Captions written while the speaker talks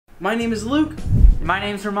My name is Luke. My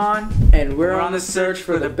name's Ramon. And we're on the search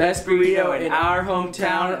for the best burrito in our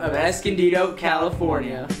hometown of Escondido,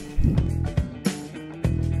 California.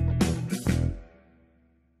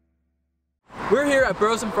 We're here at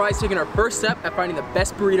Burros and Fries taking our first step at finding the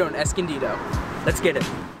best burrito in Escondido. Let's get it.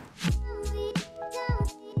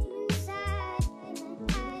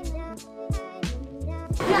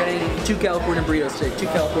 We're getting 2 California burritos today, 2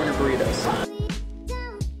 California burritos.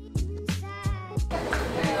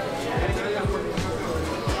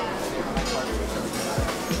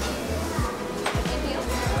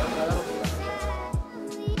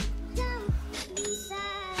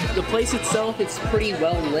 The place itself, it's pretty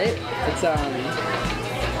well lit. It's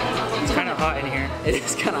kind of hot in here. It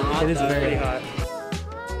is kind of hot. It is very hot.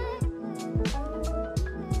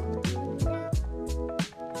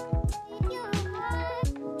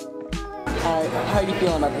 Alright, how are you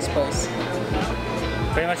feeling about this place?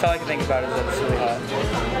 Pretty much all I can think about is that it's really hot.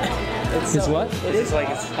 It's what? It is like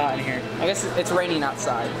it's hot in here. I guess it's raining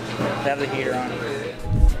outside. They have the heater on.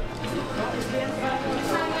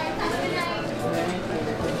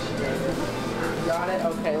 Got it?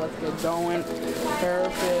 Okay, let's get going.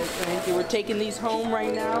 Perfect, thank you. We're taking these home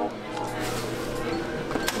right now.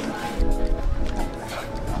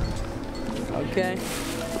 Okay,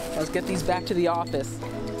 let's get these back to the office.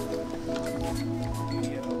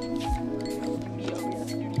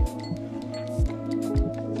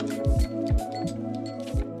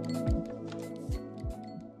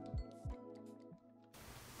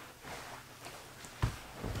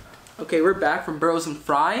 Okay, we're back from Burros and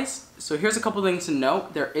Fries. So here's a couple things to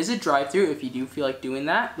note. There is a drive-thru if you do feel like doing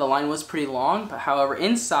that. The line was pretty long, but however,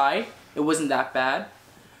 inside, it wasn't that bad.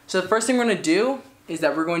 So the first thing we're gonna do is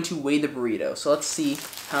that we're going to weigh the burrito. So let's see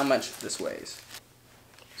how much this weighs.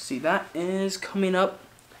 See, that is coming up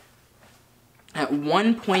at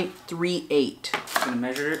 1.38. I'm gonna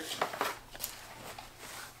measure it.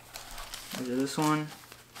 Measure this one.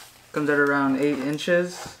 Comes at around 8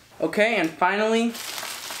 inches. Okay, and finally,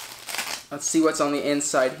 let's see what's on the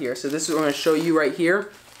inside here. So this is what I'm going to show you right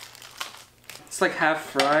here. It's like half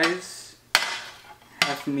fries,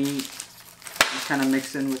 half meat. Kind of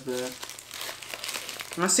mixed in with the...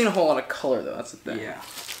 I'm not seeing a whole lot of color though, that's the thing. Yeah.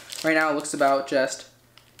 Right now it looks about just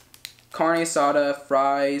carne asada,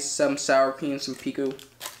 fries, some sour cream, some pico.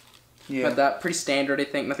 Yeah. But that pretty standard, I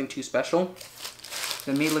think, nothing too special.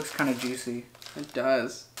 The meat looks kind of juicy. It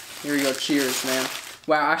does. Here we go, cheers, man.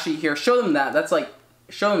 Wow, actually here, show them that. That's like,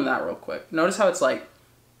 show them that real quick. Notice how it's like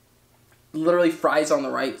literally fries on the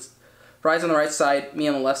right side, me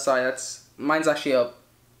on the left side. Mine's actually a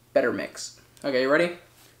better mix. Okay, you ready?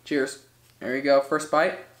 Cheers. There you go, first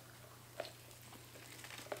bite.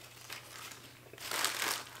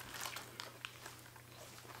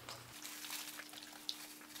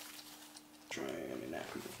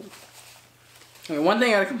 Okay, one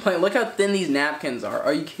thing I gotta complain, look how thin these napkins are.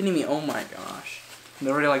 Are you kidding me? Oh my gosh.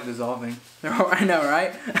 They're already like dissolving. I know,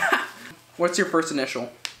 right? What's your first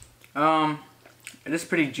initial? It is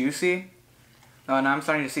pretty juicy. Oh, now I'm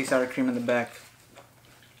starting to see sour cream in the back.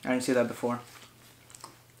 I didn't see that before.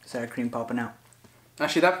 Sour cream popping out.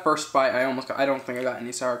 Actually, that first bite, I don't think I got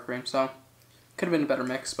any sour cream, so could have been a better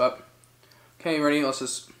mix, but okay, you ready? Let's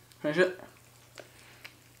just finish it.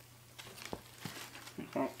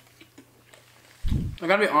 I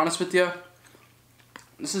gotta be honest with you.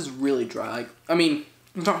 This is really dry. Like, I mean,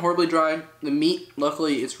 it's not horribly dry. The meat,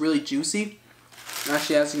 luckily, it's really juicy.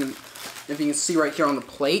 Actually, if you can see right here on the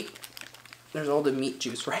plate, there's all the meat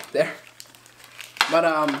juice right there. But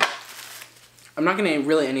I'm not getting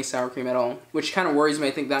really any sour cream at all, which kind of worries me.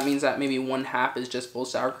 I think that means that maybe 1/2 is just full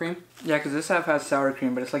sour cream. Yeah, because this half has sour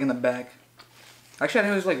cream, but it's like in the back. Actually, I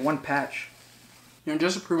think there's like one patch. You know,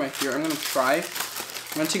 just to prove my theory, I'm gonna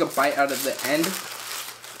take a bite out of the end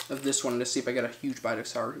of this one to see if I get a huge bite of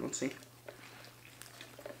sour cream. Let's see.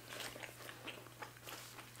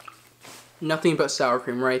 Nothing but sour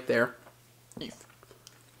cream right there.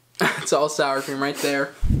 It's all sour cream right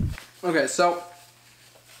there. Okay, so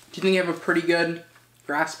do you think you have a pretty good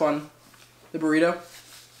grasp on the burrito?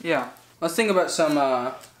 Yeah. Let's think about some,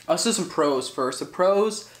 let's do some pros first. The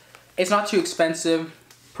pros, it's not too expensive,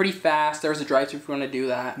 pretty fast. There's a drive-thru if you want to do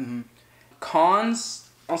that. Mm-hmm. Cons,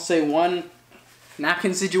 I'll say one,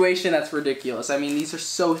 napkin situation, that's ridiculous. I mean, these are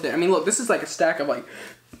so thin. I mean, look, this is like a stack of like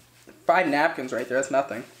 5 napkins right there. That's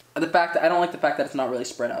nothing. I don't like the fact that it's not really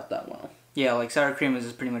spread out that well. Yeah, like sour cream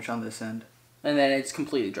is pretty much on this end. And then it's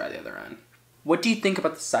completely dry the other end. What do you think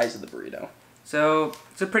about the size of the burrito? So,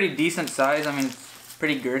 it's a pretty decent size. I mean, it's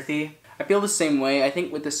pretty girthy. I feel the same way. I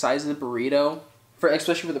think with the size of the burrito,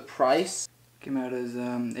 especially for the price. Came out as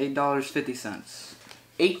 $8.50.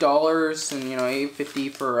 $8 and, you know,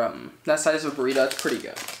 $8.50 for that size of a burrito. That's pretty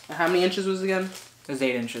good. How many inches was it again? It was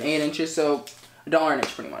 8 inches. 8 inches, so $1 an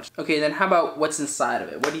inch pretty much. Okay, then how about what's inside of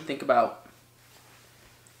it? What do you think about?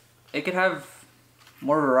 It could have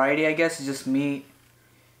more variety, I guess. It's just meat,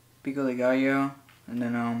 pico de gallo, and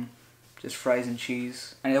then just fries and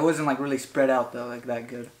cheese. And it wasn't like really spread out though, like that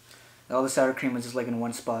good. All the sour cream was just like in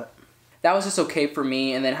one spot. That was just okay for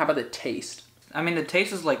me. And then how about the taste? I mean, the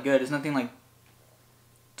taste is like good. It's nothing like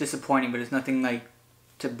disappointing, but it's nothing like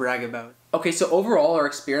to brag about. Okay, so overall our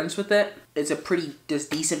experience with it, it's a pretty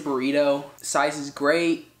decent burrito. Size is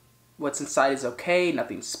great. What's inside is okay.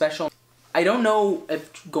 Nothing special. I don't know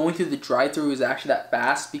if going through the drive-thru is actually that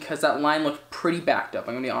fast because that line looked pretty backed up.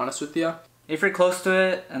 I'm gonna be honest with you. If you're close to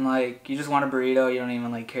it and like you just want a burrito, you don't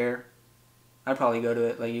even like care, I'd probably go to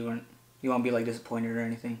it. Like you won't be like disappointed or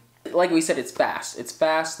anything. Like we said, it's fast. It's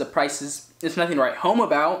fast. The prices, it's nothing to write home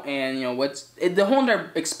about, and you know the whole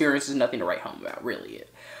entire experience is nothing to write home about. Really,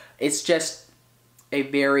 it's just a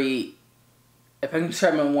very, if I can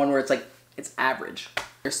describe it in one word, it's average.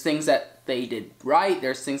 There's things that they did right.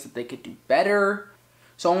 There's things that they could do better.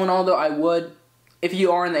 So all in all, though, I would, if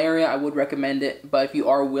you are in the area, I would recommend it. But if you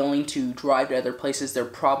are willing to drive to other places, they're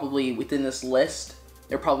probably within this list.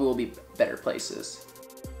 There probably will be better places.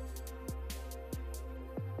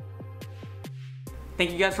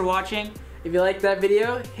 Thank you guys for watching. If you liked that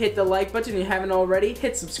video, hit the like button. If you haven't already,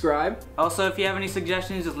 hit subscribe. Also, if you have any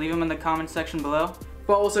suggestions, just leave them in the comment section below.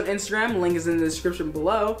 Follow us on Instagram, link is in the description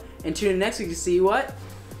below. And tune in next week to see what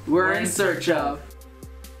we're in search of.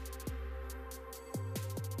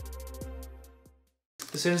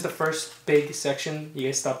 As soon as the first big section, you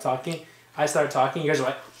guys stopped talking, I started talking, you guys are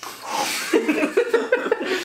like...